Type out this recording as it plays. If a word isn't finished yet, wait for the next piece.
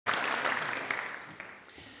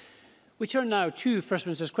We turn now to First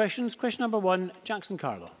Minister's questions. Question number 1, Jackson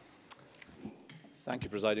Carlow. Thank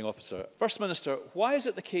you, Presiding Officer. First Minister, why is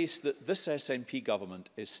it the case that this SNP government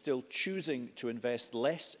is still choosing to invest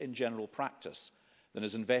less in general practice than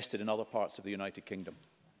is invested in other parts of the United Kingdom?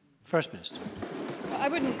 First Minister. I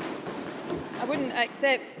wouldn't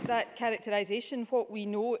accept that characterisation. What we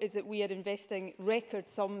know is that we are investing record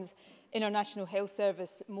sums in our National Health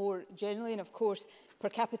Service more generally, and of course per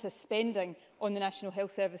capita spending on the National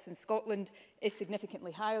Health Service in Scotland is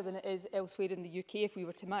significantly higher than it is elsewhere in the UK. If we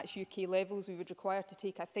were to match UK levels, we would require to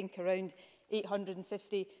take, I think, around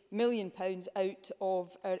 £850 million out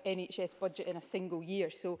of our NHS budget in a single year.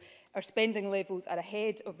 So our spending levels are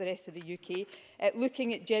ahead of the rest of the UK.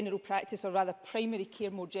 Looking at general practice, or rather primary care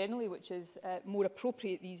more generally, which is more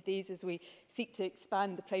appropriate these days as we seek to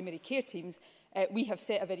expand the primary care teams, we have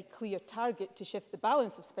set a very clear target to shift the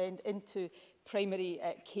balance of spend into primary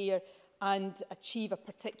care and achieve a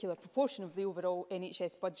particular proportion of the overall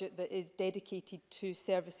NHS budget that is dedicated to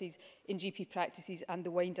services in GP practices and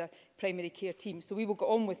the wider primary care team. So we will go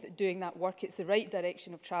on with doing that work. It's the right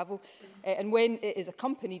direction of travel. And when it is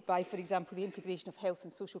accompanied by, for example, the integration of health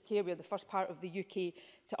and social care, we are the first part of the UK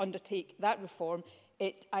to undertake that reform.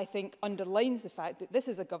 It, I think, underlines the fact that this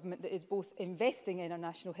is a government that is both investing in our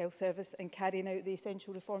National Health Service and carrying out the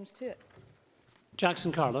essential reforms to it.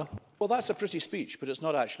 Jackson Carlow. Well, that's a pretty speech, but it's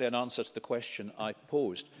not actually an answer to the question I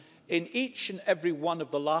posed. In each and every one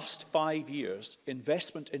of the last 5 years,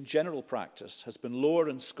 investment in general practice has been lower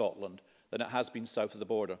in Scotland than it has been south of the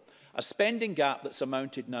border. A spending gap that's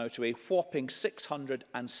amounted now to a whopping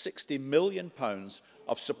 £660 million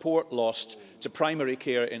of support lost to primary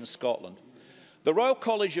care in Scotland. The Royal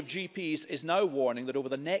College of GPs is now warning that over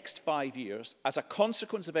the next 5 years, as a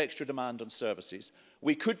consequence of extra demand on services,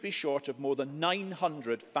 we could be short of more than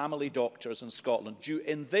 900 family doctors in Scotland, due,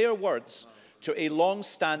 in their words, to a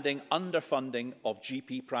long-standing underfunding of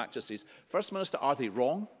GP practices. First Minister, are they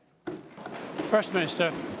wrong? First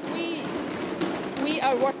Minister. We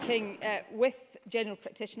are working with general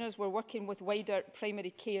practitioners. We're working with wider primary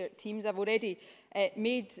care teams. I've already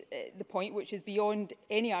made the point, which is beyond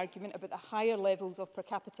any argument, about the higher levels of per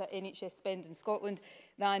capita NHS spend in Scotland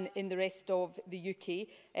than in the rest of the UK.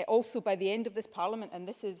 Also, by the end of this Parliament, and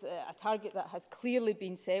this is a target that has clearly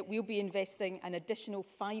been set, we'll be investing an additional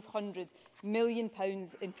 £500 million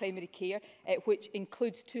in primary care, which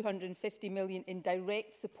includes £250 million in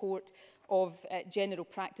direct support of general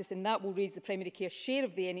practice, and that will raise the primary care share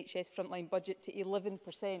of the NHS frontline budget to 11%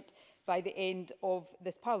 by the end of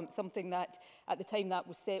this Parliament, something that at the time that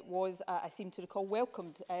was set was, I seem to recall,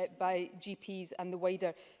 welcomed by GPs and the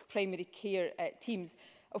wider primary care teams.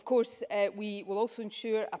 Of course, we will also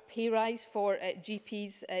ensure a pay rise for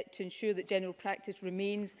GPs to ensure that general practice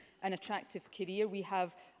remains an attractive career. We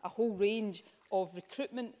have a whole range of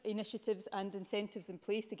recruitment initiatives and incentives in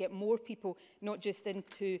place to get more people not just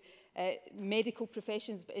into medical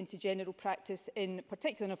professions but into general practice in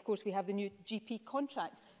particular. And of course we have the new GP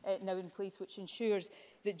contract now in place, which ensures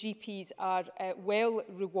that GPs are well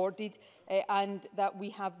rewarded and that we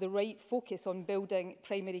have the right focus on building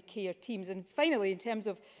primary care teams. And finally, in terms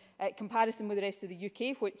of comparison with the rest of the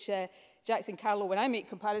UK, which Jackson Carlow, when I make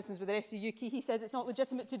comparisons with the rest of the UK, he says it's not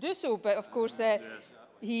legitimate to do so, but of course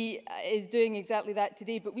he is doing exactly that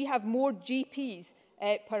today. But we have more GPs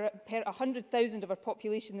per 100,000 of our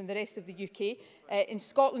population than the rest of the UK. In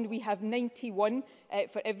Scotland, we have 91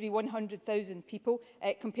 for every 100,000 people,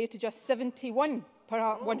 compared to just 71 per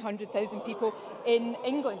 100,000 people in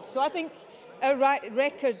England. So I think our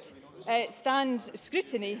record stands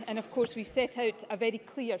scrutiny, and of course we've set out a very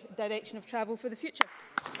clear direction of travel for the future.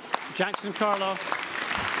 Jackson Carlow.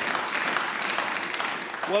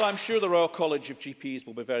 Well, I'm sure the Royal College of GPs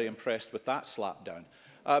will be very impressed with that slapdown.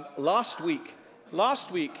 Last week,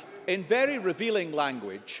 in very revealing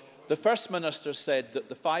language, the First Minister said that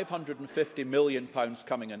the £550 million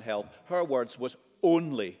coming in health, her words, was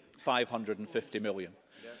only £550 million.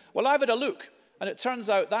 Well, I've had a look, and it turns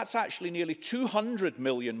out that's actually nearly £200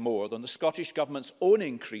 million more than the Scottish Government's own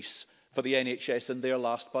increase for the NHS in their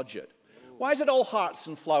last budget. Why is it all hearts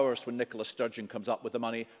and flowers when Nicola Sturgeon comes up with the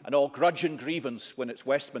money, and all grudge and grievance when it's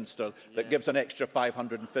Westminster that gives an extra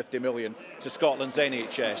 £550 million to Scotland's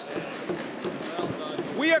NHS?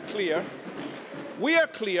 We are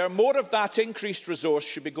clear more of that increased resource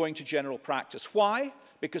should be going to general practice. Why?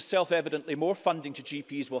 Because self-evidently more funding to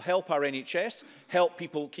GPs will help our NHS, help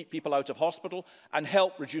people keep people out of hospital, and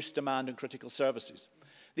help reduce demand in critical services.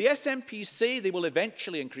 The SNPs say they will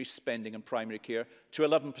eventually increase spending in primary care to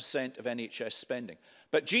 11% of NHS spending.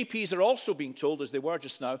 But GPs are also being told, as they were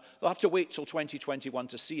just now, they'll have to wait till 2021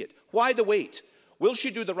 to see it. Why the wait? Will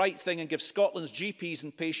she do the right thing and give Scotland's GPs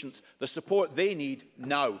and patients the support they need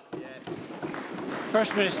now?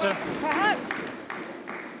 First Minister.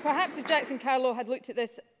 Perhaps if Jackson Carlaw had looked at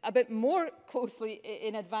this a bit more closely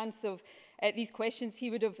in advance of these questions,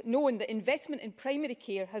 he would have known that investment in primary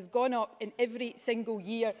care has gone up in every single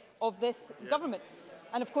year of this government.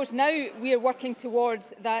 And of course now we are working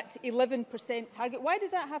towards that 11% target. Why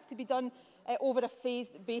does that have to be done over a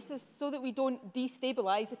phased basis? So that we don't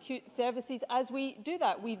destabilise acute services as we do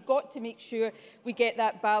that. We've got to make sure we get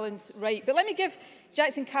that balance right. But let me give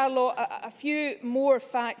Jackson Carlaw a few more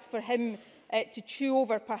facts for him to chew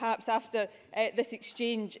over perhaps after this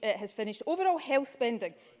exchange has finished. Overall health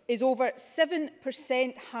spending is over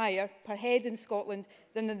 7% higher per head in Scotland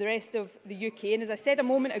than in the rest of the UK. And as I said a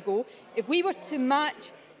moment ago, if we were to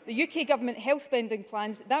match the UK Government health spending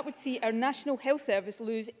plans, that would see our National Health Service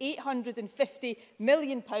lose £850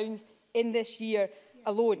 million in this year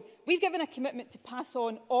alone. We've given a commitment to pass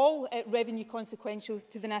on all revenue consequentials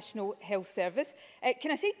to the National Health Service.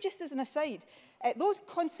 Can I say, just as an aside, those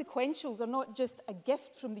consequentials are not just a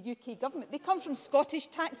gift from the UK Government. They come from Scottish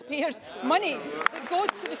taxpayers' money that goes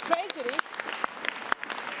to the Treasury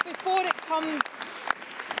before it comes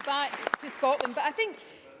back to Scotland. But I think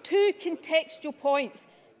two contextual points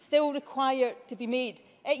still require to be made.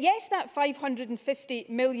 Yes, that £550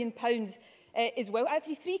 million is well.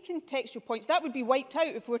 Actually, three contextual points. That would be wiped out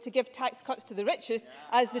if we were to give tax cuts to the richest,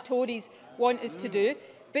 as the Tories want us to do.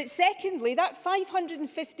 But secondly, that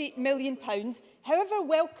 £550 million, however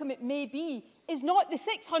welcome it may be, is not the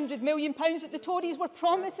 £600 million that the Tories were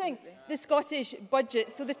promising the Scottish budget.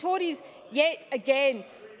 So the Tories, yet again,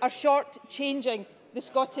 are short-changing the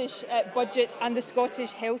Scottish budget and the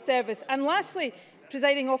Scottish Health Service. And lastly,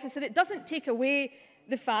 Presiding Officer, it doesn't take away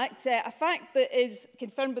the fact, a fact that is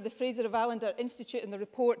confirmed by the Fraser of Allender Institute in the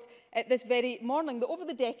report this very morning, that over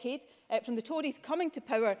the decade, from the Tories coming to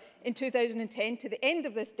power in 2010 to the end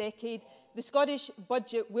of this decade, the Scottish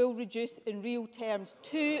budget will reduce in real terms.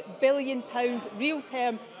 £2 billion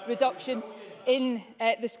real-term reduction in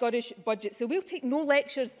the Scottish budget. So we'll take no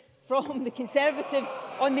lectures from the Conservatives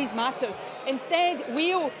on these matters. Instead,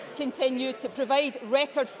 we'll continue to provide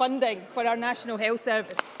record funding for our National Health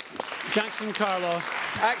Service. Jackson Carlaw.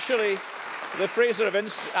 Actually, the Fraser of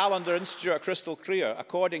Allender Institute are crystal clear.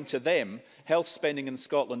 According to them, health spending in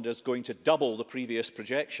Scotland is going to double the previous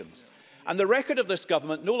projections. And the record of this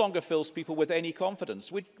government no longer fills people with any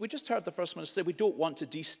confidence. We just heard the First Minister say we don't want to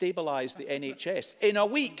destabilise the NHS. In a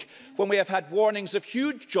week, when we have had warnings of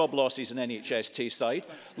huge job losses in NHS Tayside,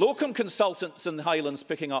 locum consultants in the Highlands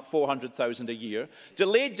picking up £400,000 a year,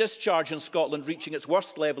 delayed discharge in Scotland reaching its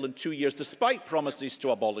worst level in 2 years despite promises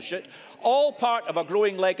to abolish it, all part of a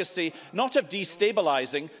growing legacy not of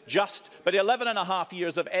destabilising but 11.5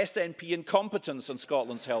 years of SNP incompetence in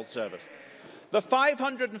Scotland's health service. The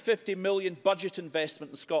 £550 million budget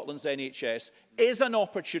investment in Scotland's NHS is an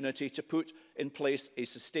opportunity to put in place a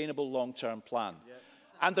sustainable long-term plan.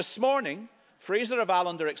 And this morning, Fraser of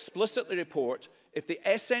Allender explicitly report if the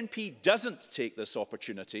SNP doesn't take this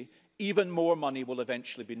opportunity, even more money will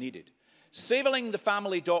eventually be needed. Saving the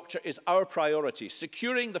family doctor is our priority.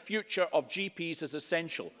 Securing the future of GPs is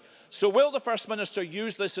essential. So will the First Minister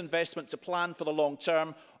use this investment to plan for the long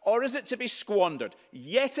term, or is it to be squandered,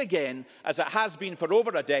 yet again, as it has been for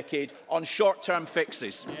over a decade, on short-term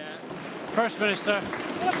fixes? First Minister.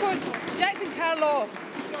 Well, of course, Jackson Carlaw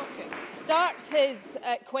starts his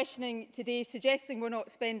questioning today suggesting we're not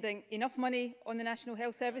spending enough money on the National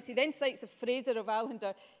Health Service. He then cites a Fraser of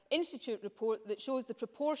Allender Institute report that shows the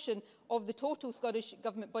proportion of the total Scottish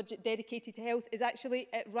Government budget dedicated to health is actually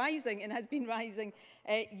rising and has been rising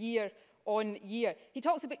year on year. He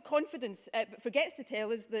talks about confidence, but forgets to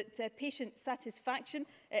tell us that patient satisfaction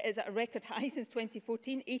is at a record high since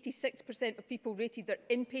 2014. 86% of people rated their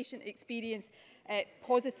inpatient experience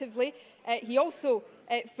positively. He also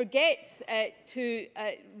forgets to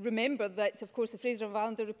remember that, of course, the Fraser of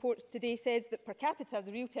Allender report today says that per capita,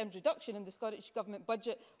 the real terms reduction in the Scottish Government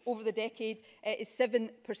budget over the decade is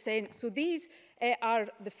 7%. So these are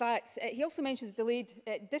the facts. He also mentions delayed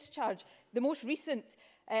discharge. The most recent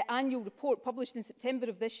annual report published in September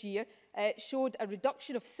of this year showed a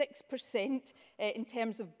reduction of 6% in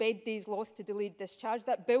terms of bed days lost to delayed discharge.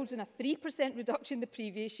 That builds on a 3% reduction the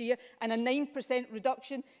previous year and a 9%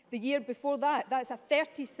 reduction the year before that. That's a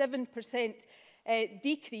 37%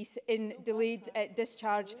 decrease in delayed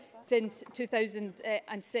discharge since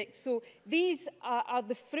 2006. So these are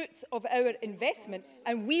the fruits of our investment,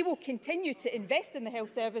 and we will continue to invest in the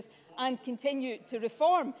health service and continue to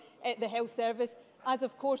reform the health service as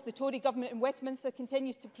of course the Tory government in Westminster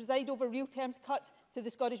continues to preside over real terms cuts to the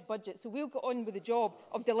Scottish budget. So we'll go on with the job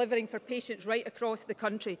of delivering for patients right across the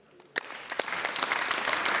country.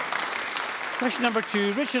 Question number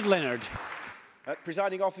 2, Richard Leonard.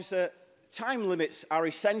 Presiding Officer, time limits are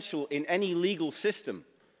essential in any legal system.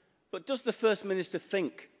 But does the First Minister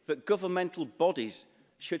think that governmental bodies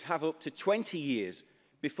should have up to 20 years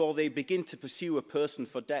before they begin to pursue a person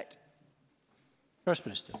for debt? First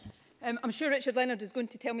Minister. I'm sure Richard Leonard is going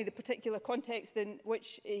to tell me the particular context in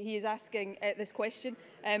which he is asking this question.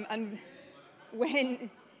 And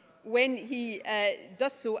when he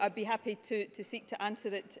does so, I'd be happy to seek to answer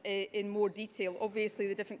it in more detail. Obviously,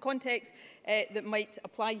 the different contexts that might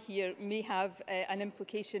apply here may have an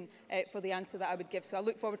implication for the answer that I would give. So I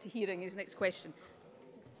look forward to hearing his next question.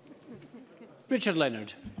 Richard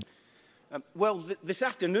Leonard. Well, this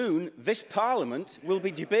afternoon, this Parliament will be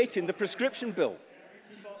debating the prescription bill.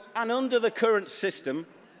 And under the current system,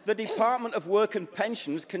 the Department of Work and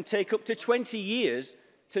Pensions can take up to 20 years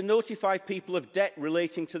to notify people of debt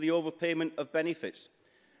relating to the overpayment of benefits.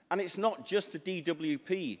 And it's not just the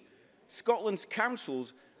DWP. Scotland's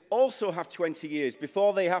councils also have 20 years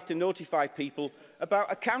before they have to notify people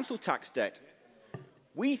about a council tax debt.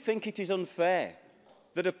 We think it is unfair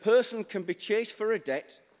that a person can be chased for a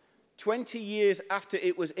debt 20 years after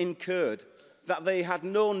it was incurred that they had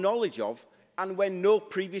no knowledge of and when no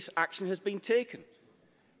previous action has been taken.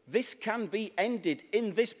 This can be ended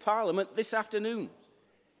in this Parliament this afternoon.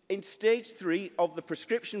 In stage 3 of the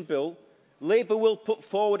prescription bill, Labour will put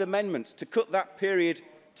forward amendments to cut that period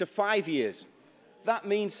to 5 years. That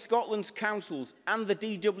means Scotland's councils and the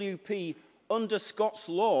DWP under Scots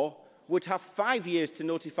law would have 5 years to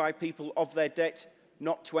notify people of their debt,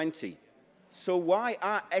 not 20. So why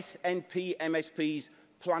are SNP MSPs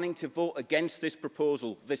planning to vote against this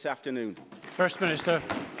proposal this afternoon? First Minister.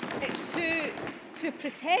 To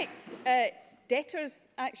protect debtors,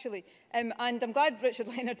 actually. And I'm glad Richard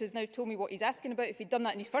Leonard has now told me what he's asking about. If he'd done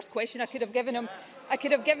that in his first question, I could have given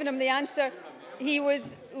him the answer. He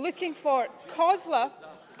was looking for COSLA,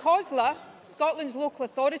 Scotland's local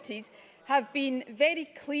authorities, have been very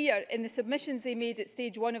clear in the submissions they made at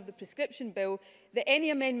stage 1 of the prescription bill that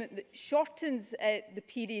any amendment that shortens the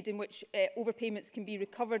period in which overpayments can be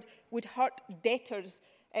recovered would hurt debtors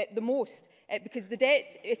the most, because the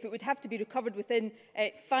debt, if it would have to be recovered within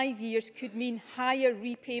 5 years, could mean higher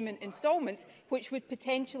repayment instalments, which would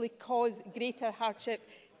potentially cause greater hardship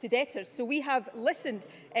to debtors. So we have listened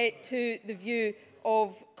to the view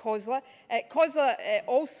of COSLA. COSLA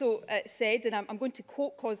also said, and I'm going to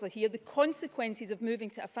quote COSLA here, the consequences of moving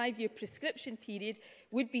to a 5-year prescription period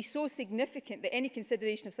would be so significant that any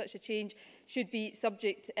consideration of such a change should be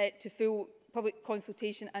subject to full public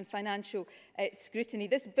consultation and financial scrutiny.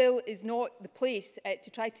 This bill is not the place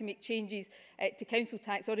to try to make changes to council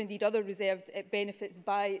tax or indeed other reserved benefits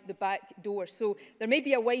by the back door. So there may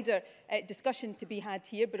be a wider discussion to be had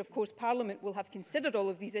here, but of course Parliament will have considered all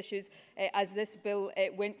of these issues as this bill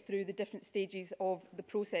went through the different stages of the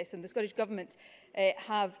process. And the Scottish Government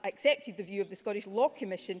have accepted the view of the Scottish Law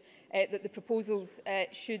Commission that the proposals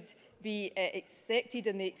should be accepted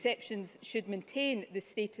and the exceptions should maintain the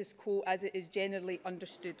status quo as it is generally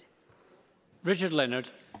understood. Richard Leonard.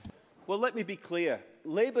 Well, let me be clear.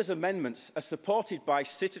 Labour's amendments are supported by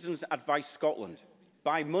Citizens Advice Scotland,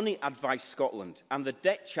 by Money Advice Scotland and the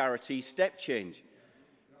debt charity Step Change.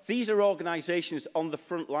 These are organisations on the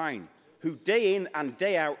front line who day in and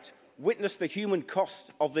day out witness the human cost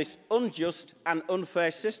of this unjust and unfair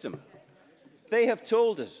system. They have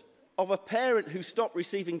told us of a parent who stopped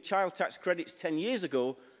receiving child tax credits 10 years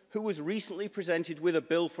ago who was recently presented with a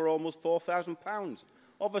bill for almost £4,000,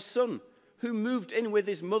 of a son who moved in with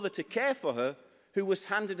his mother to care for her who was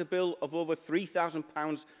handed a bill of over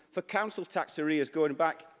 £3,000 for council tax arrears going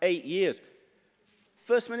back 8 years.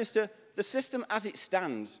 First Minister, the system as it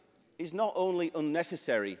stands is not only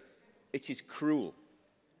unnecessary, it is cruel.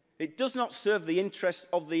 It does not serve the interests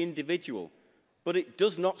of the individual, but it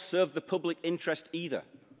does not serve the public interest either.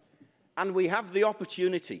 And we have the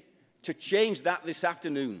opportunity to change that this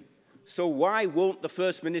afternoon. So why won't the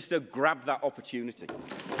First Minister grab that opportunity?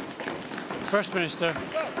 First Minister.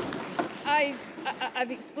 Well,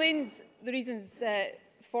 I've explained the reasons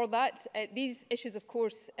for that. These issues, of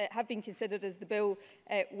course, have been considered as the bill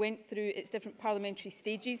went through its different parliamentary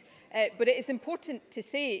stages. But it is important to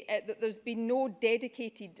say that there's been no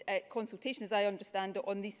dedicated consultation, as I understand it,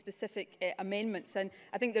 on these specific amendments. And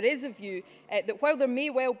I think there is a view that while there may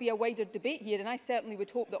well be a wider debate here, and I certainly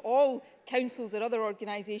would hope that all councils or other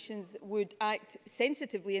organisations would act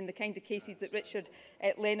sensitively in the kind of cases that Richard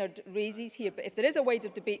Leonard raises here. But if there is a wider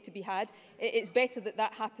debate to be had, it's better that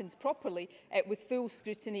that happens properly with full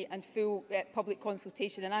scrutiny and full public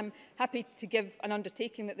consultation. And I'm happy to give an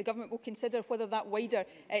undertaking that the government will consider whether that wider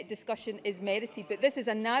discussion is merited. But this is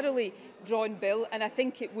a narrowly drawn bill, and I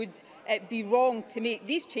think it would be wrong to make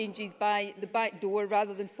these changes by the back door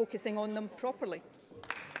rather than focusing on them properly.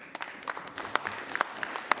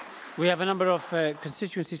 We have a number of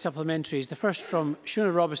constituency supplementaries. The first from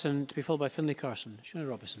Shona Robertson, to be followed by Finlay Carson. Shona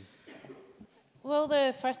Robertson. Will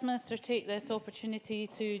the First Minister take this opportunity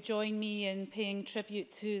to join me in paying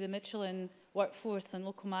tribute to the Michelin workforce and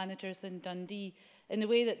local managers in Dundee in the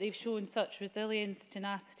way that they've shown such resilience,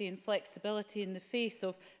 tenacity and flexibility in the face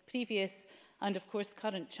of previous and, of course,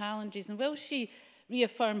 current challenges? And will she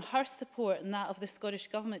reaffirm her support and that of the Scottish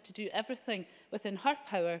Government to do everything within her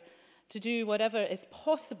power to do whatever is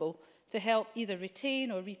possible to help either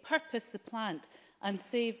retain or repurpose the plant and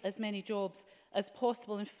save as many jobs as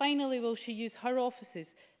possible? And finally, will she use her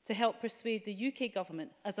offices to help persuade the UK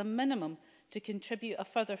Government, as a minimum, to contribute a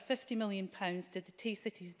further £50 million to the Tay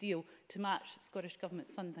Cities deal to match Scottish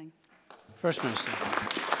Government funding? First Minister.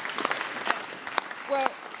 Well,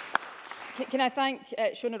 can I thank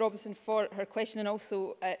Shona Robertson for her question, and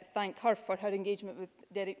also thank her for her engagement with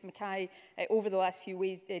Derek Mackay over the last few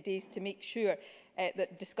days to make sure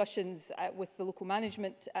that discussions with the local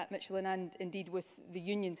management at Michelin and indeed with the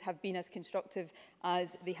unions have been as constructive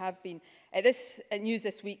as they have been. This news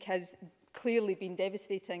this week has clearly been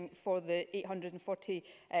devastating for the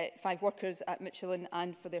 845 workers at Michelin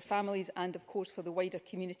and for their families, and of course for the wider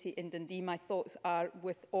community in Dundee. My thoughts are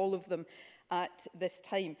with all of them at this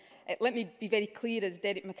time. Let me be very clear, as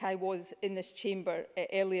Derek Mackay was in this chamber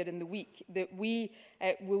earlier in the week, that we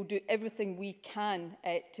will do everything we can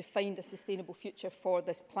to find a sustainable future for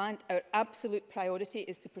this plant. Our absolute priority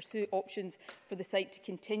is to pursue options for the site to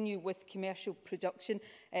continue with commercial production,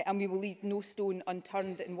 and we will leave no stone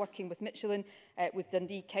unturned in working with Michelin, with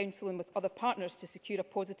Dundee Council and with other partners to secure a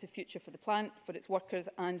positive future for the plant, for its workers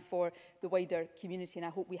and for the wider community. And I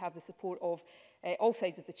hope we have the support of all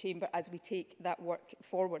sides of the chamber as we take that work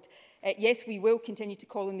forward. Yes, we will continue to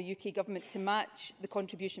call on the UK Government to match the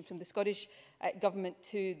contribution from the Scottish Government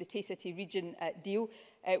to the Tay City region deal.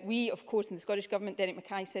 We, of course, in the Scottish Government, Derek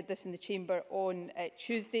Mackay said this in the chamber on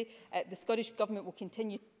Tuesday, the Scottish Government will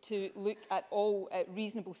continue to look at all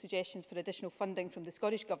reasonable suggestions for additional funding from the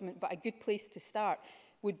Scottish Government, but a good place to start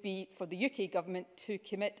would be for the UK Government to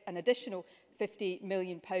commit an additional £50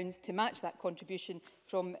 million to match that contribution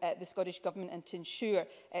from the Scottish Government, and to ensure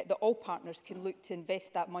that all partners can look to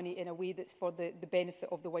invest that money in a way that's for the benefit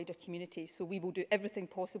of the wider community. So we will do everything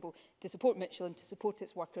possible to support Michelin, to support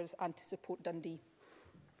its workers and to support Dundee.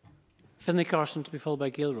 Finlay Carson, to be followed by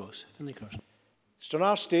Gail Rose. Finlay Carson.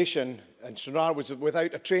 Stranraer Station and Stranraer was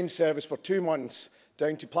without a train service for 2 months,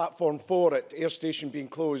 down to Platform 4 at Ayr Station being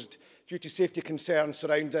closed due to safety concerns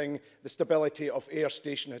surrounding the stability of Ayr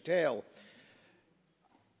Station Hotel.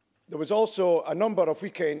 There was also a number of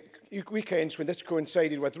weekends when this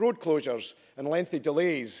coincided with road closures and lengthy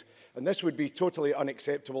delays, and this would be totally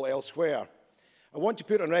unacceptable elsewhere. I want to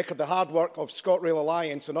put on record the hard work of ScotRail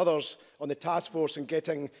Alliance and others on the task force in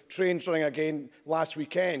getting trains running again last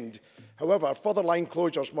weekend. However, further line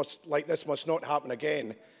closures like this must not happen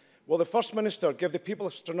again. Will the First Minister give the people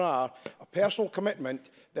of Stranraer a personal commitment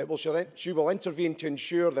that she will intervene to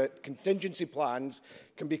ensure that contingency plans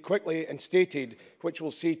can be quickly instated, which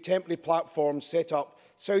will see temporary platforms set up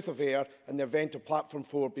south of Ayr in the event of Platform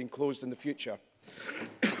 4 being closed in the future?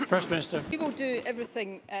 First Minister. We will do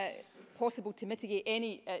everything possible to mitigate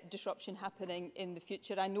any disruption happening in the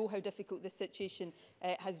future. I know how difficult this situation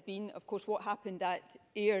has been. Of course, what happened at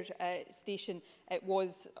Ayr Station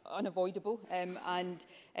was unavoidable, and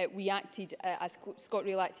we acted, as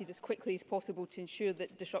ScotRail acted as quickly as possible to ensure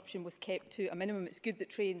that disruption was kept to a minimum. It's good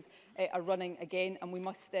that trains are running again, and we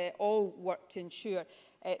must all work to ensure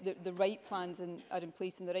the right plans are in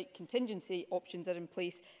place and the right contingency options are in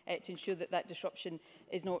place to ensure that that disruption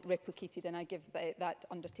is not replicated, and I give that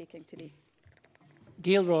undertaking today.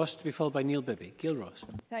 Gail Ross, to be followed by Neil Bibby. Gail Ross.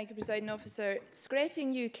 Thank you, Presiding Officer.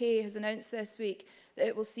 Skretting UK has announced this week that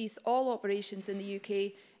it will cease all operations in the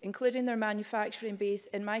UK, including their manufacturing base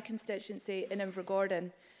in my constituency in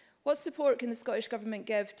Invergordon. What support can the Scottish Government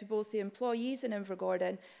give to both the employees in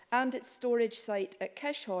Invergordon and its storage site at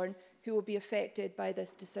Kishorn who will be affected by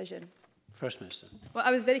this decision? First Minister. Well,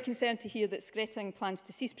 I was very concerned to hear that Skretting plans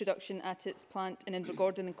to cease production at its plant in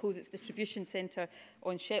Invergordon and close its distribution centre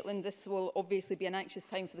on Shetland. This will obviously be an anxious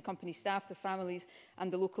time for the company staff, their families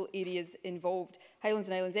and the local areas involved. Highlands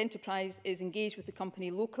and Islands Enterprise is engaged with the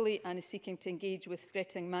company locally and is seeking to engage with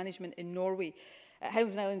Skretting management in Norway.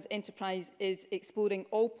 Highlands and Islands Enterprise is exploring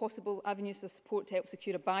all possible avenues of support to help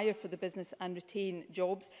secure a buyer for the business and retain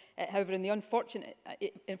jobs. However, in the unfortunate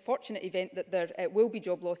event that there will be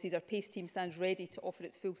job losses, our PACE team stands ready to offer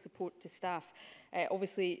its full support to staff.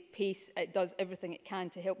 Obviously, PACE does everything it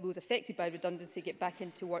can to help those affected by redundancy get back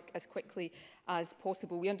into work as quickly as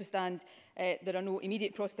possible. We understand there are no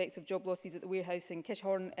immediate prospects of job losses at the warehouse in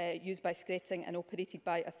Kishorn, used by Skretting and operated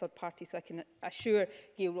by a third party, so I can assure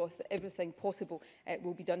Gail Ross that everything possible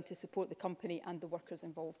will be done to support the company and the workers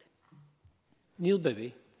involved. Neil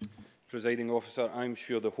Bibby. Presiding Officer, I'm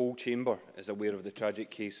sure the whole Chamber is aware of the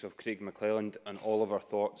tragic case of Craig McClelland, and all of our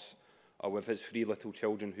thoughts are with his 3 little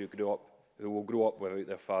children who will grow up without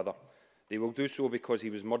their father. They will do so because he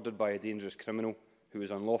was murdered by a dangerous criminal who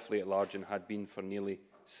was unlawfully at large and had been for nearly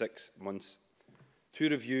 6 months. 2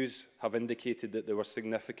 reviews have indicated that there were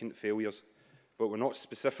significant failures, but were not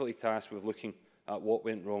specifically tasked with looking at what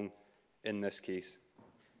went wrong in this case.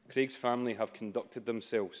 Craig's family have conducted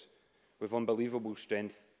themselves with unbelievable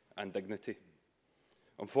strength and dignity.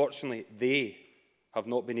 Unfortunately, they have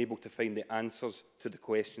not been able to find the answers to the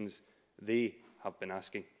questions they have been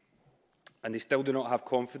asking. And they still do not have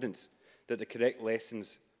confidence that the correct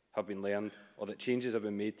lessons have been learned or that changes have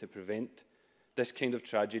been made to prevent this kind of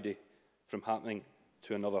tragedy from happening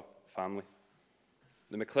to another family.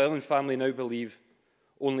 The McClelland family now believe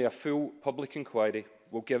only a full public inquiry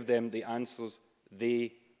will give them the answers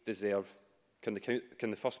they deserve. Can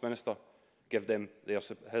the First Minister give them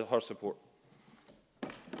her support?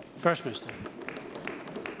 First Minister.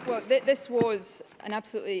 Well, this was an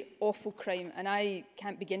absolutely awful crime, and I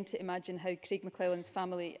can't begin to imagine how Craig McClelland's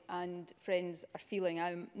family and friends are feeling.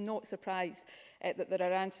 I'm not surprised that there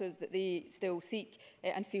are answers that they still seek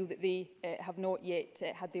and feel that they have not yet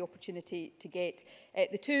had the opportunity to get.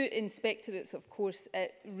 The 2 inspectorates, of course,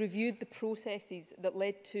 reviewed the processes that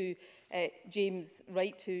led to James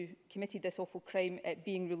Wright, who committed this awful crime,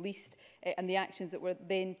 being released, and the actions that were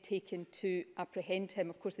then taken to apprehend him.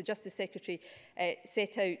 Of course, the Justice Secretary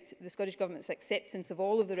set out the Scottish Government's acceptance of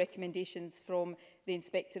all of the recommendations from the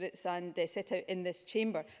inspectorates and set out in this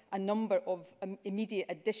chamber a number of immediate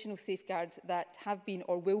additional safeguards that have been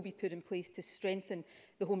or will be put in place to strengthen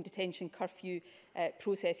the home detention curfew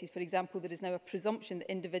processes. For example, there is now a presumption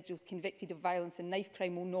that individuals convicted of violence and knife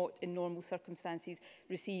crime will not, in normal circumstances,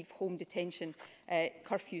 receive home detention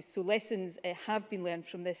curfews. So lessons have been learned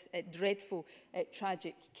from this dreadful,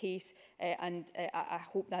 tragic case, and I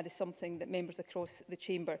hope that is something that members across the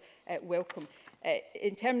chamber welcome.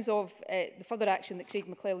 In terms of the further action that Craig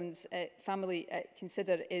McClelland's family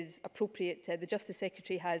consider is appropriate, the Justice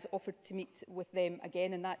Secretary has offered to meet with them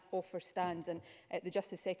again, and that offer stands, and the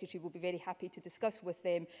Justice Secretary will be very happy to discuss with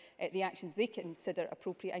them the actions they consider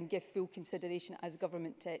appropriate and give full consideration as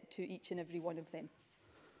government to each and every one of them.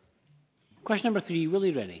 Question number 3,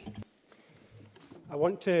 Willie Rennie. I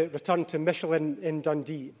want to return to Michelin in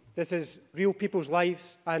Dundee. This is real people's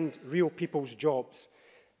lives and real people's jobs.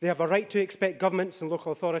 They have a right to expect governments and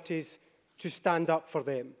local authorities to stand up for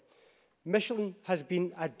them. Michelin has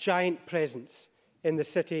been a giant presence in the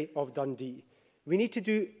city of Dundee. We need to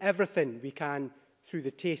do everything we can through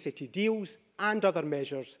the Tay-City deals and other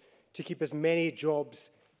measures to keep as many jobs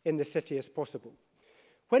in the city as possible.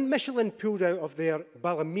 When Michelin pulled out of their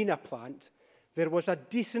Ballymena plant, there was a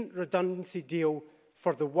decent redundancy deal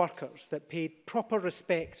for the workers that paid proper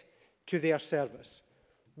respect to their service.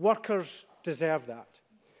 Workers deserve that.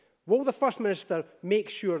 Will the First Minister make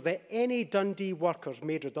sure that any Dundee workers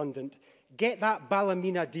made redundant get that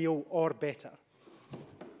Ballymena deal or better?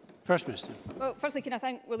 First Minister. Well, firstly, can I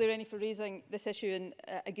thank Willie Rennie for raising this issue and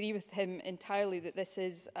agree with him entirely that this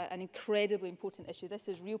is an incredibly important issue. This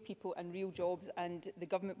is real people and real jobs, and the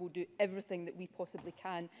government will do everything that we possibly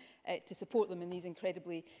can to support them in these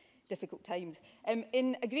incredibly difficult times.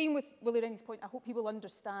 In agreeing with Willie Rennie's point, I hope he will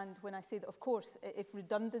understand when I say that, of course, if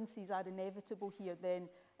redundancies are inevitable here, then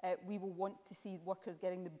we will want to see workers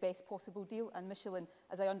getting the best possible deal, and Michelin,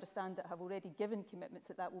 as I understand it, have already given commitments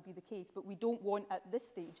that that will be the case, but we don't want at this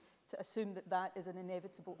stage to assume that that is an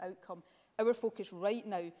inevitable outcome. Our focus right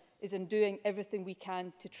now is in doing everything we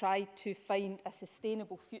can to try to find a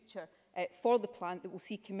sustainable future for the plant that will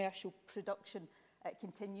see commercial production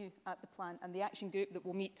continue at the plant. And the action group that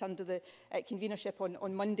will meet under the convenership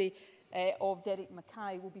on Monday of Derek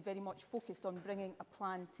Mackay will be very much focused on bringing a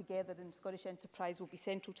plan together, and Scottish Enterprise will be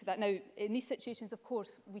central to that. Now, in these situations, of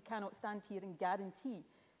course, we cannot stand here and guarantee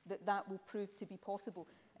that that will prove to be possible.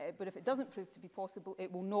 But if it doesn't prove to be possible,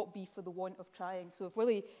 it will not be for the want of trying. So if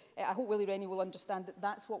Willie, I hope Willie Rennie will understand that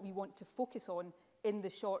that's what we want to focus on in the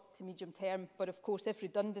short to medium term. But of course, if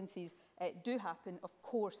redundancies do happen, of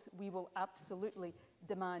course, we will absolutely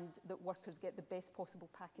demand that workers get the best possible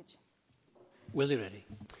package. Willie Rennie.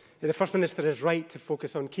 The First Minister is right to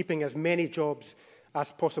focus on keeping as many jobs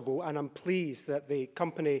as possible, and I'm pleased that the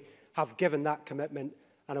company have given that commitment,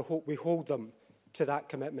 and I hope we hold them to that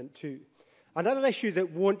commitment too. Another issue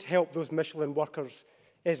that won't help those Michelin workers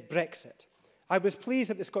is Brexit. I was pleased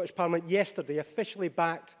that the Scottish Parliament yesterday officially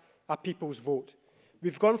backed a people's vote.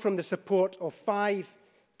 We've gone from the support of 5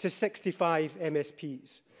 to 65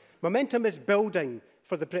 MSPs. Momentum is building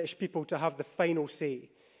for the British people to have the final say,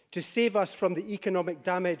 to save us from the economic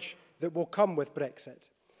damage that will come with Brexit.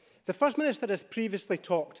 The First Minister has previously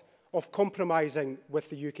talked of compromising with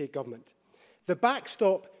the UK government. The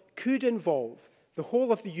backstop could involve the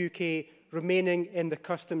whole of the UK remaining in the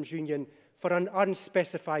customs union for an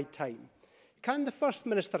unspecified time. Can the First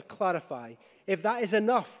Minister clarify if that is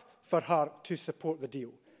enough for her to support the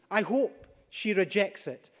deal? I hope she rejects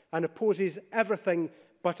it and opposes everything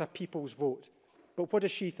but a people's vote. But what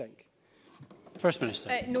does she think? First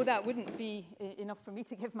Minister. No, that wouldn't be enough for me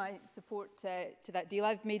to give my support to that deal.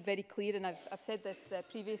 I've made very clear, and I've said this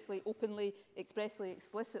previously, openly, expressly,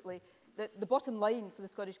 explicitly, that the bottom line for the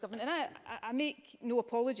Scottish Government, and I make no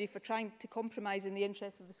apology for trying to compromise in the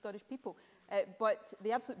interests of the Scottish people, but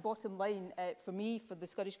the absolute bottom line for me, for the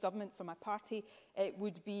Scottish Government, for my party,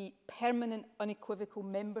 would be permanent, unequivocal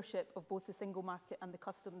membership of both the single market and the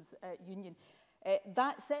customs union.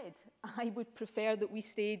 That said, I would prefer that we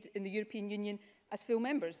stayed in the European Union as full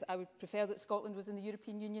members. I would prefer that Scotland was in the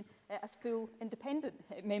European Union as full independent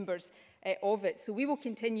members of it. So we will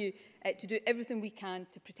continue to do everything we can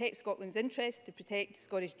to protect Scotland's interests, to protect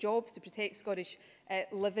Scottish jobs, to protect Scottish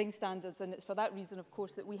living standards. And it's for that reason, of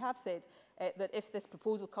course, that we have said that if this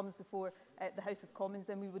proposal comes before the House of Commons,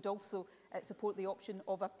 then we would also support the option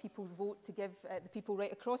of a people's vote to give the people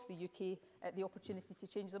right across the UK the opportunity to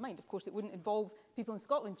change their mind. Of course, it wouldn't involve people in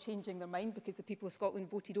Scotland changing their mind, because the people of Scotland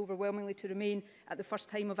voted overwhelmingly to remain at the first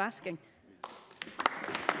time of asking.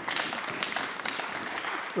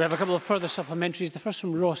 We have a couple of further supplementaries. The first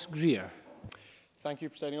from Ross Greer. Thank you,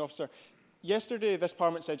 Presiding Officer. Yesterday, this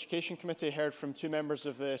Parliament's Education Committee heard from two members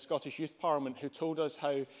of the Scottish Youth Parliament who told us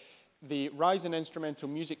how the rise in instrumental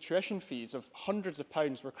music tuition fees of hundreds of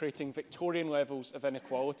pounds were creating Victorian levels of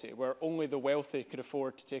inequality, where only the wealthy could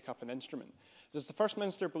afford to take up an instrument. Does the First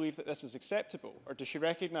Minister believe that this is acceptable, or does she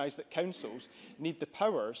recognise that councils need the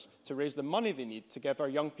powers to raise the money they need to give our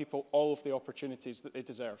young people all of the opportunities that they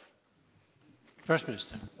deserve? First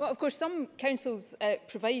Minister. Well, of course, some councils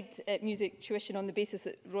provide music tuition on the basis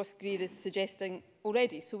that Ross Greer is suggesting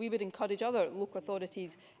already. So we would encourage other local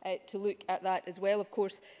authorities to look at that as well. Of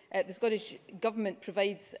course, the Scottish Government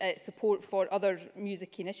provides support for other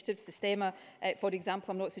music initiatives. Systema, for example,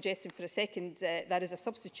 I'm not suggesting for a second that is a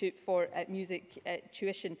substitute for music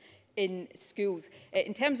tuition in schools.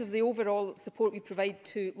 In terms of the overall support we provide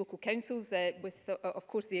to local councils, with, of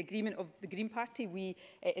course, the agreement of the Green Party, we,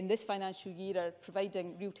 in this financial year, are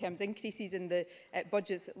providing real terms increases in the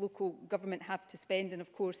budgets that local government have to spend. And,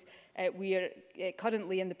 of course, we are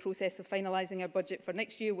currently in the process of finalising our budget for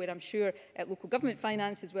next year, where I'm sure local government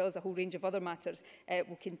finance, as well as a whole range of other matters,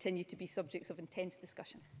 will continue to be subjects of intense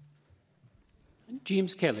discussion.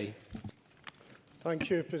 James Kelly. Thank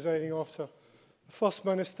you, Presiding Officer. The First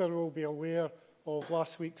Minister will be aware of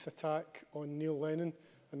last week's attack on Neil Lennon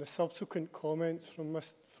and the subsequent comments from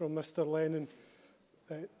Mr Lennon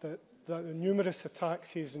that the numerous attacks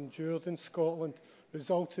he's endured in Scotland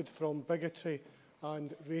resulted from bigotry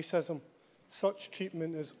and racism. Such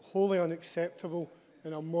treatment is wholly unacceptable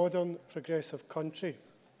in a modern, progressive country.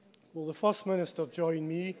 Will the First Minister join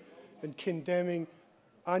me in condemning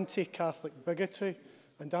anti-Catholic bigotry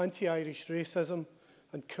and anti-Irish racism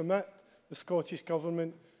and commit the Scottish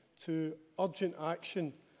Government to urgent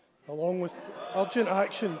action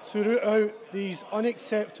to root out these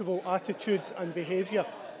unacceptable attitudes and behaviour?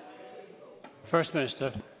 First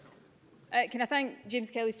Minister. Can I thank James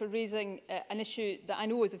Kelly for raising an issue that I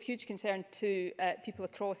know is of huge concern to people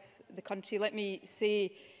across the country. Let me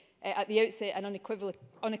say at the outset and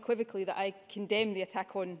unequivocally that I condemn the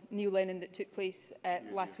attack on Neil Lennon that took place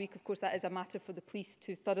last week. Of course, that is a matter for the police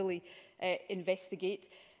to thoroughly investigate.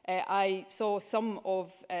 I saw some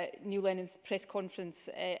of Neil Lennon's press conference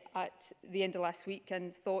at the end of last week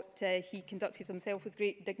and thought he conducted himself with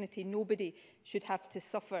great dignity. Nobody should have to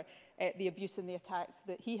suffer the abuse and the attacks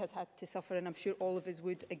that he has had to suffer, and I'm sure all of us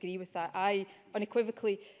would agree with that. I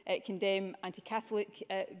unequivocally condemn anti-Catholic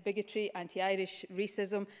bigotry, anti-Irish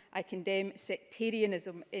racism. I condemn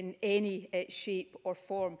sectarianism in any shape or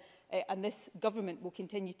form. And this government will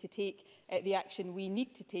continue to take the action we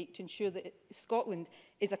need to take to ensure that Scotland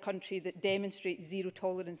is a country that demonstrates zero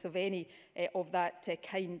tolerance of any of that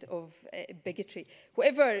kind of bigotry.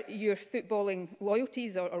 Whatever your footballing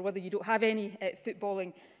loyalties, or whether you don't have any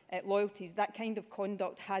footballing loyalties, that kind of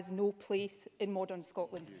conduct has no place in modern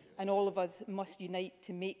Scotland, and all of us must unite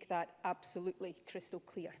to make that absolutely crystal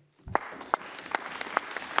clear.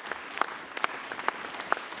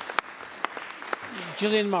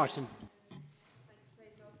 Gillian Martin.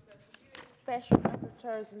 Special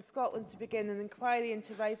rapporteurs in Scotland to begin an inquiry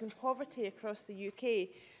into rising poverty across the UK.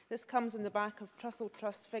 This comes on the back of Trussell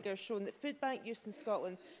Trust figures showing that food bank use in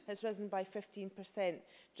Scotland has risen by 15%,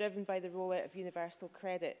 driven by the rollout of universal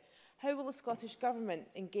credit. How will the Scottish Government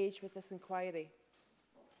engage with this inquiry?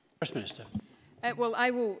 First Minister. Well, I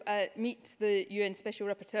will meet the UN Special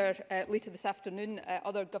Rapporteur later this afternoon.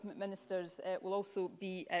 Other government ministers will also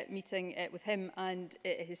be meeting with him and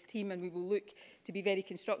his team, and we will look to be very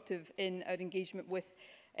constructive in our engagement with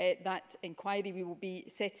that inquiry. We will be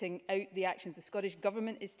setting out the actions the Scottish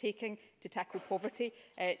Government is taking to tackle poverty,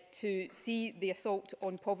 to see the assault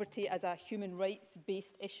on poverty as a human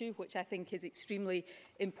rights-based issue, which I think is extremely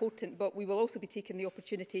important. But we will also be taking the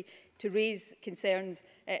opportunity to raise concerns,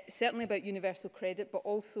 certainly about universal credit, but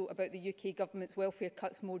also about the UK Government's welfare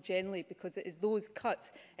cuts more generally, because it is those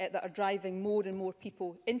cuts that are driving more and more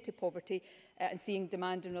people into poverty and seeing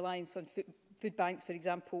demand and reliance on food banks, for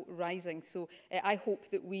example, rising. So I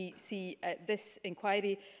hope that we see this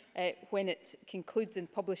inquiry, when it concludes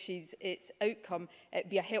and publishes its outcome,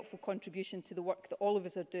 be a helpful contribution to the work that all of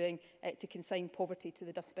us are doing to consign poverty to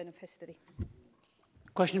the dustbin of history.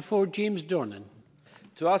 Question 4, James Dornan.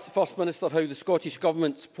 To ask the First Minister how the Scottish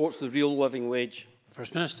Government supports the real living wage.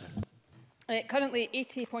 First Minister. Currently,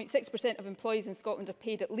 80.6% of employees in Scotland are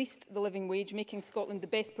paid at least the living wage, making Scotland the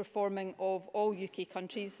best performing of all UK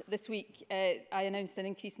countries. This week, I announced an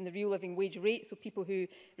increase in the real living wage rate, so people who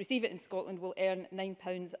receive it in Scotland will earn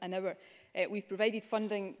 £9 an hour. We've provided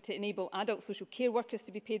funding to enable adult social care workers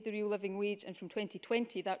to be paid the real living wage, and from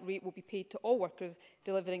 2020 that rate will be paid to all workers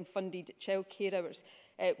delivering funded childcare hours.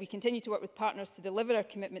 We continue to work with partners to deliver our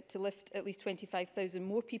commitment to lift at least 25,000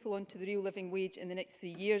 more people onto the real living wage in the next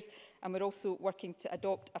 3 years, and we're also working to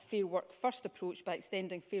adopt a Fair Work First approach by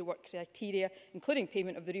extending Fair Work criteria, including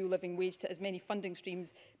payment of the real living wage, to as many funding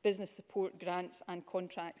streams, business support, grants and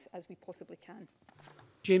contracts as we possibly can.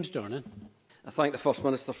 James Dornan. I thank the First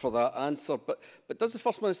Minister for that answer, but does the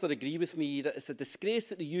First Minister agree with me that it's a disgrace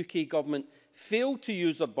that the UK Government failed to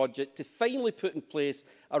use their budget to finally put in place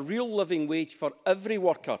a real living wage for every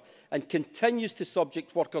worker and continues to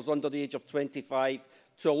subject workers under the age of 25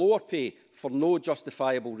 to a lower pay for no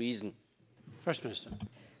justifiable reason? First Minister.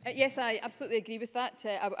 Yes, I absolutely agree with that.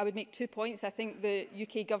 I would make 2 points. I think the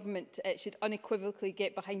UK Government should unequivocally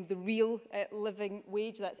get behind the real living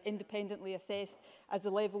wage that's independently assessed as the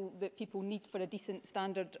level that people need for a decent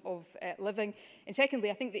standard of living. And secondly,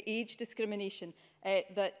 I think the age discrimination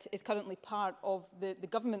that is currently part of the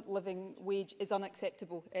government living wage is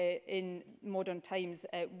unacceptable in modern times.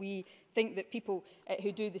 We think that people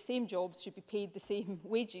who do the same jobs should be paid the same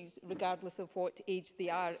wages regardless of what age they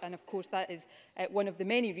are. And of course that is one of the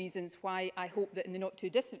many reasons why I hope that in the not too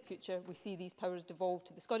distant future we see these powers devolved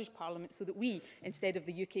to the Scottish Parliament, so that we, instead of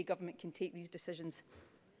the UK Government, can take these decisions.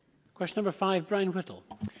 Question number 5, Brian Whittle.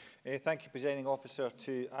 Thank you, Presiding Officer.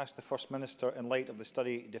 To ask the First Minister, in light of the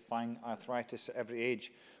study Defying Arthritis at Every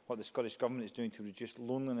Age, what the Scottish Government is doing to reduce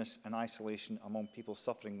loneliness and isolation among people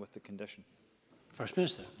suffering with the condition. First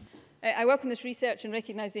Minister. I welcome this research and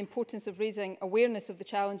recognise the importance of raising awareness of the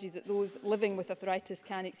challenges that those living with arthritis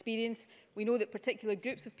can experience. We know that particular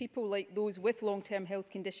groups of people, like those with long-term health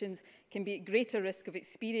conditions, can be at greater risk of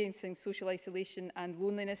experiencing social isolation and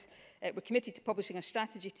loneliness. We're committed to publishing a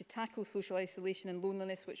strategy to tackle social isolation and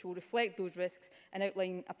loneliness, which will reflect those risks and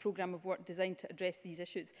outline a programme of work designed to address these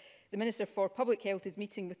issues. The Minister for Public Health is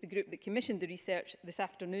meeting with the group that commissioned the research this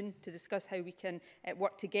afternoon to discuss how we can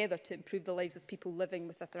work together to improve the lives of people living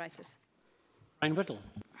with arthritis. Brian Whittle.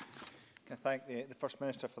 Can I thank the First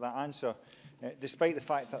Minister for that answer. Despite the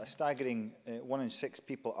fact that a staggering 1 in 6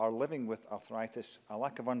 people are living with arthritis, a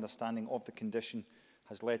lack of understanding of the condition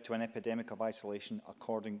has led to an epidemic of isolation,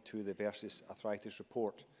 according to the Versus Arthritis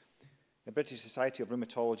report. The British Society of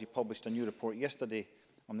Rheumatology published a new report yesterday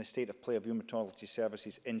on the state of play of rheumatology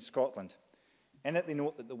services in Scotland. In it, they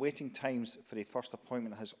note that the waiting times for a first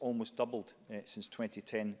appointment has almost doubled since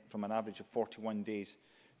 2010, from an average of 41 days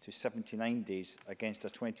to 79 days, against a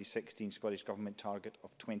 2016 Scottish Government target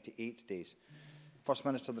of 28 days. First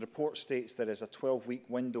Minister, the report states there is a 12-week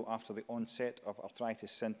window after the onset of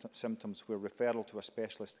arthritis symptoms where referral to a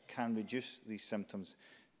specialist can reduce these symptoms,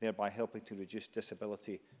 thereby helping to reduce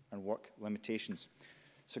disability and work limitations.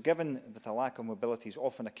 So given that a lack of mobility is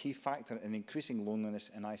often a key factor in increasing loneliness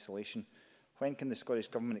and isolation, when can the Scottish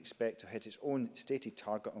Government expect to hit its own stated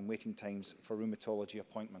target on waiting times for rheumatology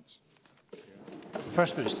appointments?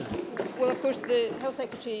 First Minister. Well, of course, the Health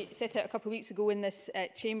Secretary set out a couple of weeks ago in this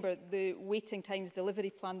chamber the waiting times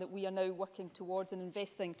delivery plan that we are now working towards and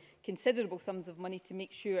investing considerable sums of money to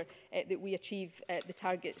make sure that we achieve the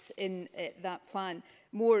targets in that plan.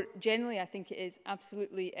 More generally, I think it is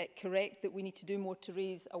absolutely correct that we need to do more to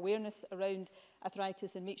raise awareness around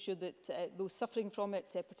arthritis and make sure that those suffering from it,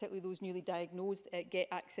 particularly those newly diagnosed, get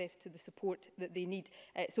access to the support that they need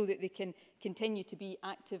so that they can continue to be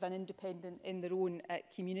active and independent in their own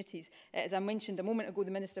communities. As I mentioned a moment ago,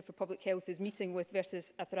 the Minister for Public Health is meeting with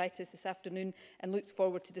Versus Arthritis this afternoon and looks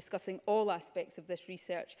forward to discussing all aspects of this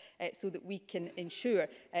research so that we can ensure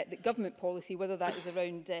that government policy, whether that is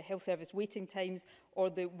around health service waiting times or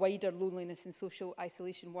the wider loneliness and social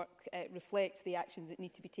isolation work, reflects the actions that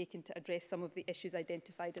need to be taken to address some of the issues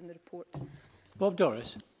identified in the report. Bob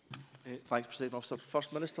Doris. Thanks, President Officer.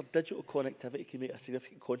 First Minister, digital connectivity can make a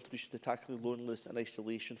significant contribution to tackling loneliness and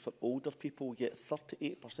isolation for older people, yet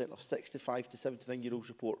 38% of 65 to 79-year-olds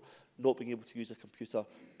report not being able to use a computer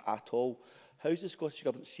at all. How is the Scottish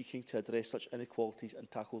Government seeking to address such inequalities and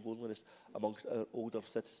tackle loneliness amongst our older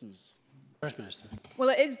citizens? First Minister. Well,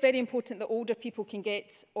 it is very important that older people can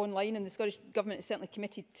get online, and the Scottish Government is certainly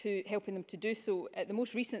committed to helping them to do so. The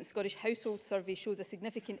most recent Scottish Household Survey shows a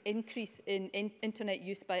significant increase in internet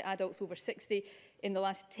use by adults over 60 in the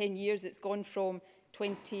last 10 years. It's gone from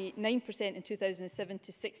 29% in 2007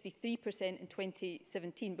 to 63% in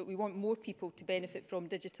 2017, but we want more people to benefit from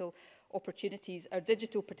digital opportunities. Our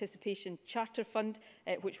Digital Participation Charter Fund,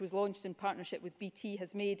 which was launched in partnership with BT,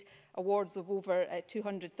 has made awards of over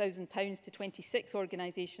 £200,000 to 26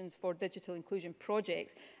 organisations for digital inclusion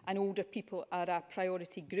projects, and older people are a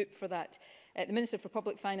priority group for that. The Minister for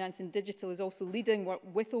Public Finance and Digital is also leading work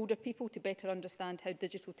with older people to better understand how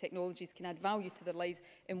digital technologies can add value to their lives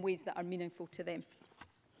in ways that are meaningful to them.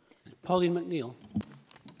 Pauline McNeill.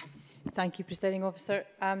 Thank you, Presiding Officer.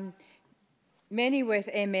 Many with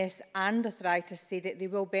MS and arthritis say that they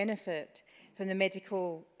will benefit from the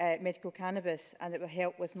medical cannabis, and it will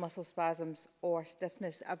help with muscle spasms or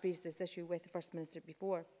stiffness. I've raised this issue with the First Minister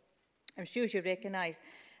before. I'm sure you recognise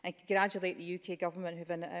and congratulate the UK Government who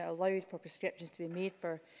have allowed for prescriptions to be made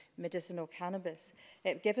for medicinal cannabis.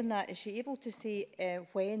 Given that, is she able to say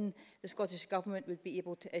when the Scottish Government would be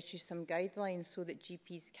able to issue some guidelines so that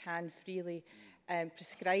GPs can freely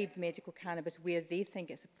prescribe medical cannabis where they think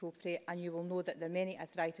it's appropriate, and you will know that there are many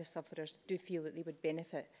arthritis sufferers do feel that they would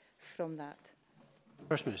benefit from that?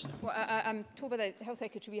 First Minister. Well, I'm told by the Health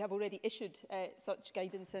Secretary we have already issued such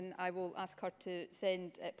guidance, and I will ask her to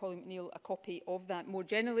send Pauline McNeill a copy of that. More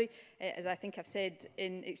generally, as I think I've said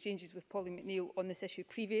in exchanges with Pauline McNeill on this issue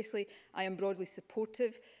previously, I am broadly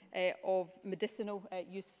supportive of medicinal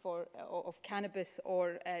use of cannabis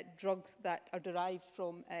or drugs that are derived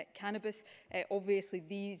from cannabis. Obviously,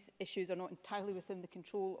 these issues are not entirely within the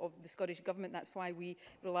control of the Scottish Government. That's why we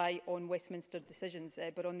rely on Westminster decisions.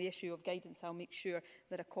 But on the issue of guidance, I'll make sure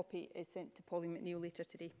that a copy is sent to Pauline McNeill later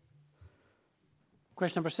today.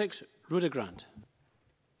 Question number 6, Rhoda Grant.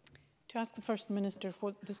 To ask the First Minister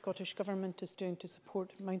what the Scottish Government is doing to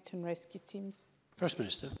support mountain rescue teams. First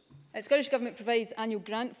Minister. The Scottish Government provides annual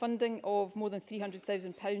grant funding of more than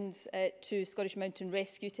 £300,000 to Scottish Mountain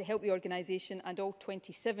Rescue to help the organisation and all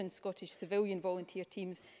 27 Scottish civilian volunteer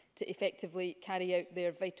teams to effectively carry out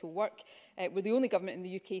their vital work. We're the only government in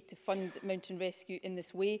the UK to fund mountain rescue in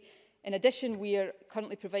this way. In addition, we are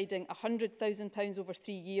currently providing £100,000 over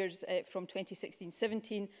 3 years from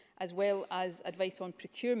 2016-17, as well as advice on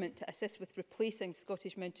procurement to assist with replacing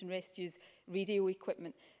Scottish Mountain Rescue's radio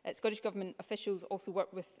equipment. Scottish Government officials also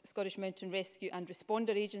work with Scottish Mountain Rescue and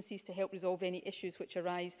responder agencies to help resolve any issues which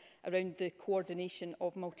arise around the coordination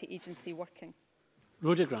of multi-agency working.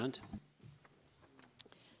 Rhoda Grant.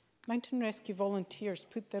 Mountain rescue volunteers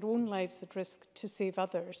put their own lives at risk to save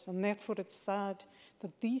others, and therefore it's sad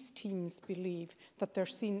that these teams believe that they're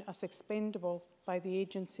seen as expendable by the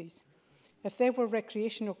agencies. If they were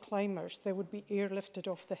recreational climbers, they would be airlifted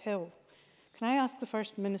off the hill. Can I ask the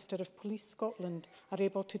First Minister if Police Scotland are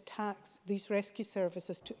able to tax these rescue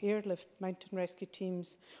services to airlift mountain rescue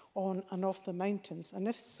teams on and off the mountains? And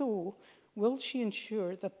if so, will she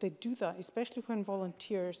ensure that they do that, especially when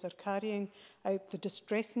volunteers are carrying out the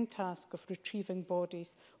distressing task of retrieving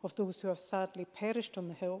bodies of those who have sadly perished on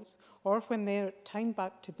the hills, or when their time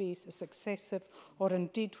back to base is excessive, or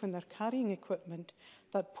indeed when they're carrying equipment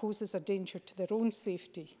that poses a danger to their own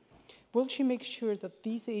safety? Will she make sure that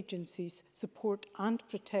these agencies support and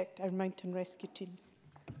protect our mountain rescue teams?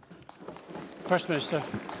 First Minister.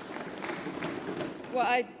 Well,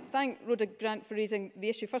 I thank Rhoda Grant for raising the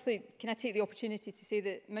issue. Firstly, can I take the opportunity to say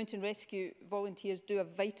that mountain rescue volunteers do a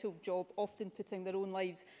vital job, often putting their own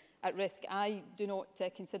lives at risk. I do not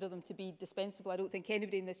consider them to be dispensable. I don't think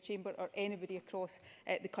anybody in this chamber or anybody across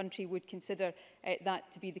the country would consider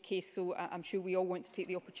that to be the case. So I'm sure we all want to take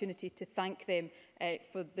the opportunity to thank them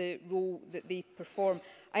for the role that they perform.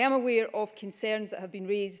 I am aware of concerns that have been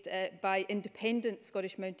raised by independent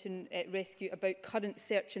Scottish Mountain Rescue about current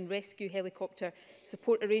search and rescue helicopter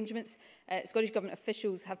support arrangements. Scottish Government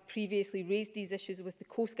officials have previously raised these issues with the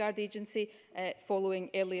Coast Guard Agency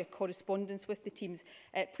following earlier correspondence with the teams.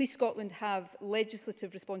 Police Scotland have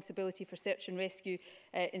legislative responsibility for search and rescue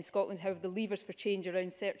in Scotland. However, the levers for change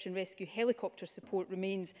around search and rescue helicopter support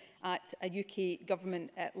remains at a UK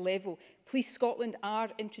Government level. Police Scotland are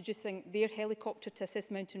introducing their helicopter to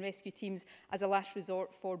assist mountain rescue teams as a last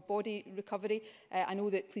resort for body recovery. I know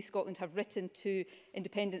that Police Scotland have written to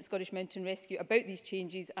Independent Scottish Mountain Rescue about these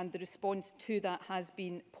changes, and the response to that has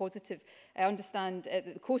been positive. I understand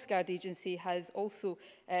that the Coast Guard Agency has also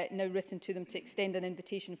now written to them to extend an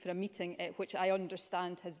invitation for a meeting, which I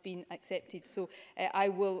understand has been accepted. So I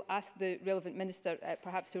will ask the relevant minister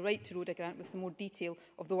perhaps to write to Rhoda Grant with some more detail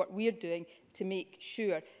of the work we're doing to make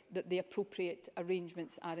sure that the appropriate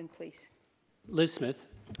arrangements are in place. Liz Smith.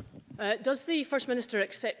 Does the First Minister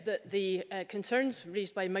accept that the concerns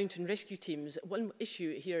raised by mountain rescue teams, one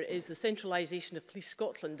issue here is the centralisation of Police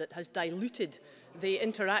Scotland that has diluted the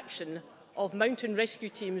interaction of mountain rescue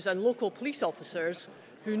teams and local police officers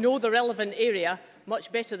who know the relevant area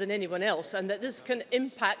much better than anyone else, and that this can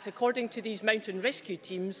impact, according to these mountain rescue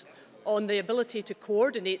teams, on the ability to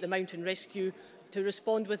coordinate the mountain rescue to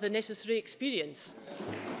respond with the necessary experience?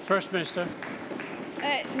 First Minister.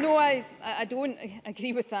 No, I don't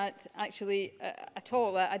agree with that, actually, at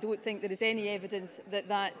all. I don't think there is any evidence that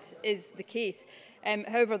that is the case.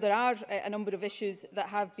 However, there are a number of issues that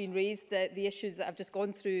have been raised, the issues that I've just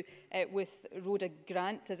gone through with Rhoda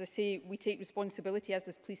Grant. As I say, we take responsibility, as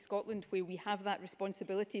does Police Scotland, where we have that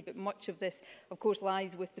responsibility, but much of this, of course,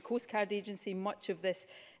 lies with the Coast Guard Agency. Much of this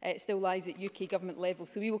still lies at UK Government level.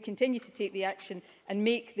 So we will continue to take the action and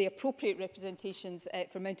make the appropriate representations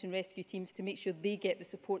for mountain rescue teams to make sure they get the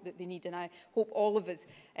support that they need. And I hope all of us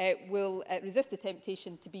will resist the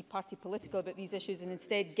temptation to be party political about these issues and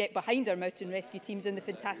instead get behind our mountain rescue teams and the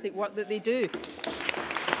fantastic work that they do.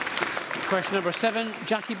 Question number 7,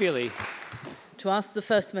 Jackie Bailey. To ask the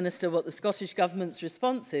First Minister what the Scottish Government's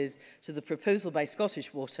response is to the proposal by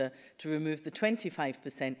Scottish Water to remove the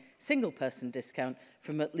 25% single-person discount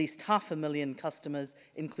from at least 500,000 customers,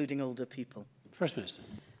 including older people. First Minister.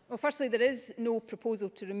 Well, firstly, there is no proposal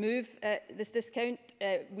to remove this discount.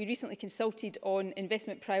 We recently consulted on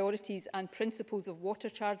investment priorities and principles of water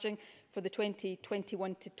charging for the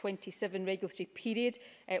 2021 to 27 regulatory period,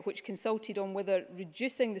 which consulted on whether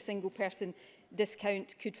reducing the single-person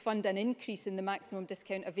discount could fund an increase in the maximum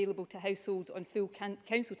discount available to households on full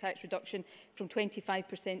council tax reduction from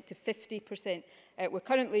 25% to 50%. We're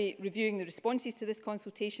currently reviewing the responses to this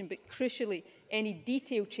consultation, but crucially, any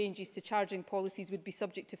detailed changes to charging policies would be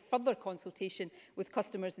subject to further consultation with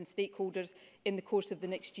customers and stakeholders in the course of the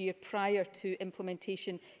next year prior to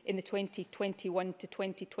implementation in the 2021 to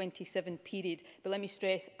 2027 period. But let me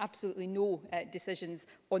stress, absolutely no decisions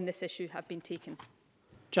on this issue have been taken.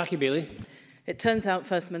 Jackie Bailey. It turns out,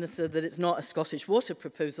 First Minister, that it's not a Scottish Water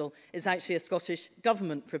proposal, it's actually a Scottish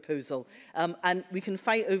Government proposal. And we can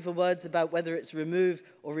fight over words about whether it's remove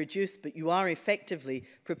or reduce, but you are effectively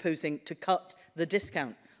proposing to cut the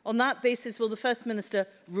discount. On that basis, will the First Minister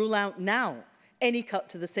rule out now any cut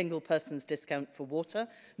to the single person's discount for water?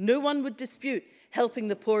 No one would dispute helping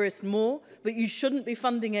the poorest more, but you shouldn't be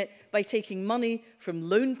funding it by taking money from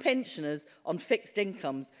lone pensioners on fixed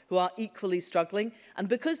incomes who are equally struggling. And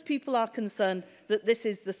because people are concerned that this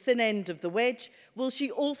is the thin end of the wedge, will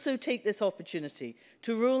she also take this opportunity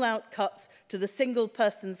to rule out cuts to the single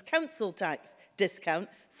person's council tax discount,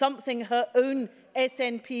 something her own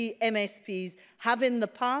SNP MSPs have in the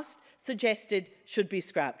past suggested should be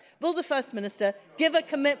scrapped? Will the First Minister give a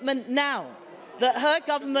commitment now that her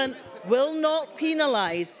government will not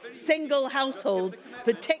penalise single households,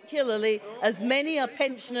 particularly as many are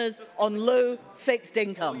pensioners on low fixed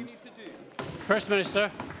incomes? First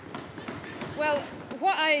Minister. Well,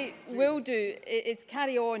 what I will do is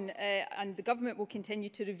carry on and the Government will continue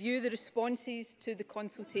to review the responses to the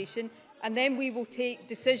consultation, and then we will take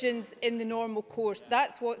decisions in the normal course.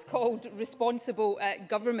 That's what's called responsible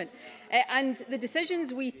government. And the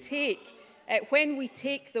decisions we take, when we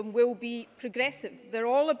take them, will be progressive. They're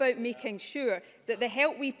all about making sure that the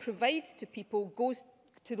help we provide to people goes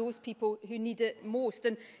to those people who need it most.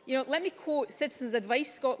 And, let me quote Citizens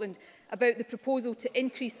Advice Scotland about the proposal to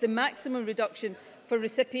increase the maximum reduction for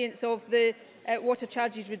recipients of the water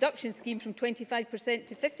charges reduction scheme from 25%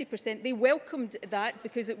 to 50%. They welcomed that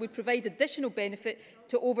because it would provide additional benefit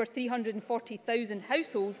to over 340,000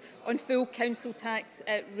 households on full council tax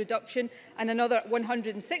reduction and another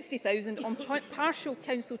 160,000 on partial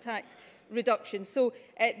council tax reduction. So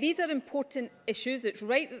these are important issues. It's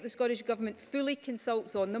right that the Scottish Government fully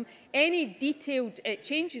consults on them. Any detailed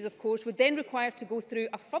changes, of course, would then require to go through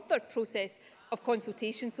a further process of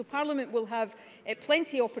consultation, so Parliament will have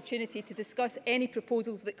plenty of opportunity to discuss any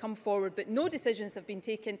proposals that come forward, but no decisions have been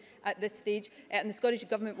taken at this stage, and the Scottish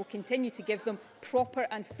Government will continue to give them proper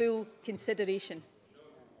and full consideration.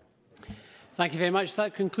 Thank you very much.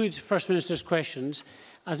 That concludes First Minister's questions.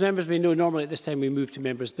 As members may know, normally at this time we move to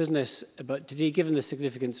members' business, but today, given the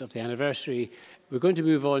significance of the anniversary, we're going to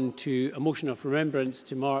move on to a motion of remembrance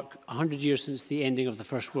to mark 100 years since the ending of the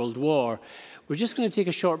First World War. We're just going to take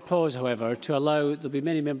a short pause, however, to allow, there'll be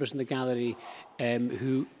many members in the gallery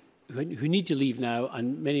who need to leave now,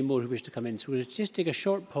 and many more who wish to come in. So we're going to just take a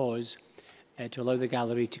short pause to allow the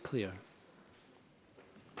gallery to clear.